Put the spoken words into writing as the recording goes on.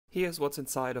Here's what's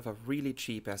inside of a really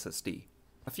cheap SSD.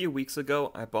 A few weeks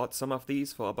ago I bought some of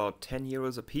these for about 10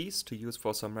 euros a piece to use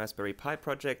for some Raspberry Pi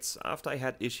projects after I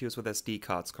had issues with SD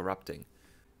cards corrupting.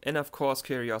 And of course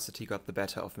curiosity got the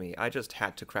better of me. I just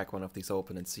had to crack one of these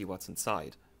open and see what's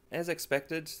inside. As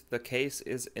expected, the case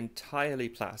is entirely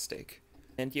plastic.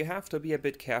 And you have to be a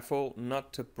bit careful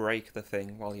not to break the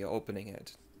thing while you're opening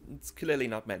it. It's clearly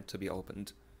not meant to be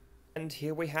opened. And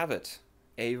here we have it.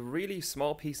 A really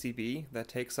small PCB that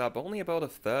takes up only about a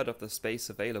third of the space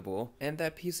available, and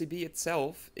that PCB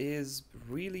itself is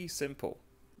really simple.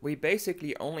 We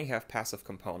basically only have passive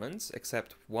components,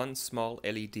 except one small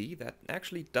LED that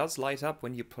actually does light up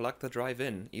when you plug the drive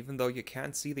in, even though you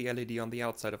can't see the LED on the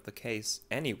outside of the case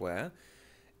anywhere.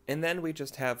 And then we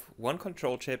just have one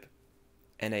control chip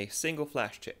and a single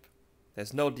flash chip.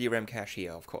 There's no DRAM cache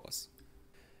here, of course.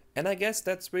 And I guess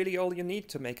that's really all you need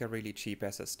to make a really cheap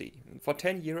SSD. For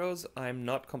 10 euros, I'm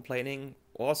not complaining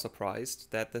or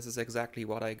surprised that this is exactly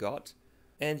what I got.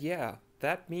 And yeah,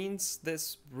 that means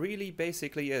this really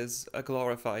basically is a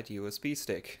glorified USB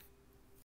stick.